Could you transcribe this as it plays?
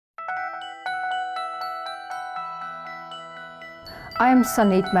I am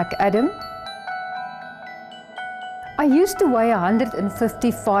Sanet McAdam. I used to weigh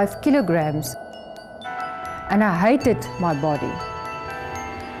 155 kilograms and I hated my body.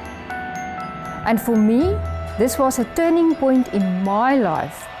 And for me, this was a turning point in my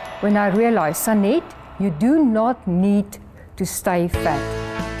life when I realized, Sanet, you do not need to stay fat.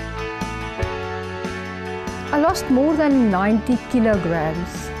 I lost more than 90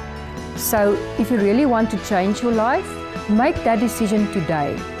 kilograms. So if you really want to change your life, make that decision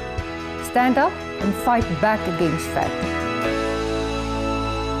today. Stand up and fight back against fat.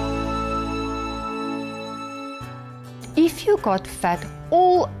 If you got fat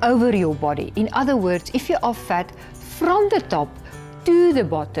all over your body, in other words, if you are fat from the top to the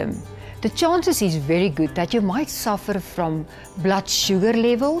bottom, the chances is very good that you might suffer from blood sugar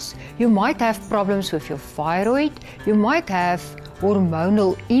levels, you might have problems with your thyroid, you might have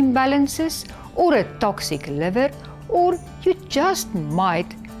hormonal imbalances or a toxic liver, or you just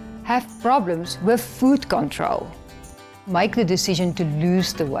might have problems with food control. Make the decision to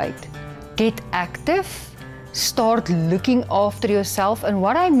lose the weight. Get active. Start looking after yourself, and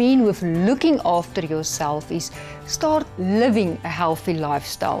what I mean with looking after yourself is start living a healthy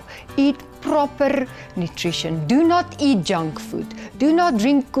lifestyle. Eat proper nutrition. Do not eat junk food. Do not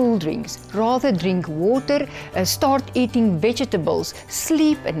drink cool drinks. Rather drink water. Start eating vegetables.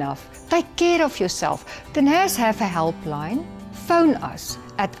 Sleep enough. Take care of yourself. TenaZ have a helpline. Phone us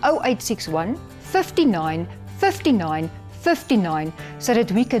at 0861 59 59 59 so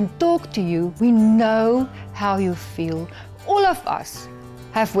that we can talk to you. We know how you feel. All of us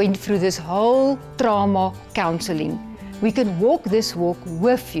have went through this whole trauma counseling. We can walk this walk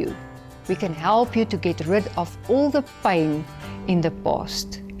with you. We can help you to get rid of all the pain in the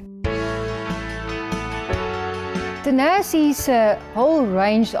past. TenaZ is a whole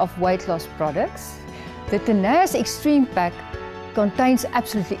range of weight loss products. The TenaZ Extreme Pack contains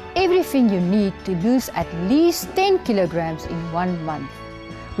absolutely everything you need to lose at least 10 kilograms in 1 month.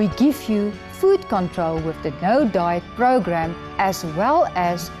 We give you food control with the No Diet program, as well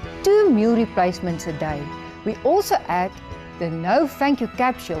as 2 meal replacements a day. We also add the No Thank You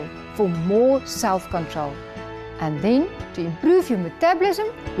capsule for more self-control. And then, to improve your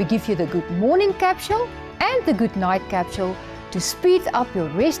metabolism, we give you the Good Morning capsule and the Good Night capsule to speed up your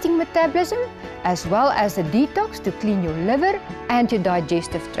resting metabolism, as well as the detox to clean your liver and your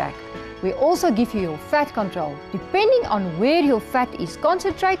digestive tract. We also give you your fat control. Depending on where your fat is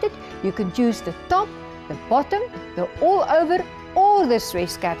concentrated, you can choose the top, the bottom, the all over, or the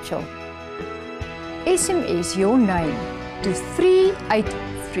stress capsule. SMS your name to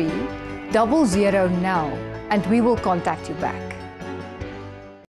 38300 now, and we will contact you back.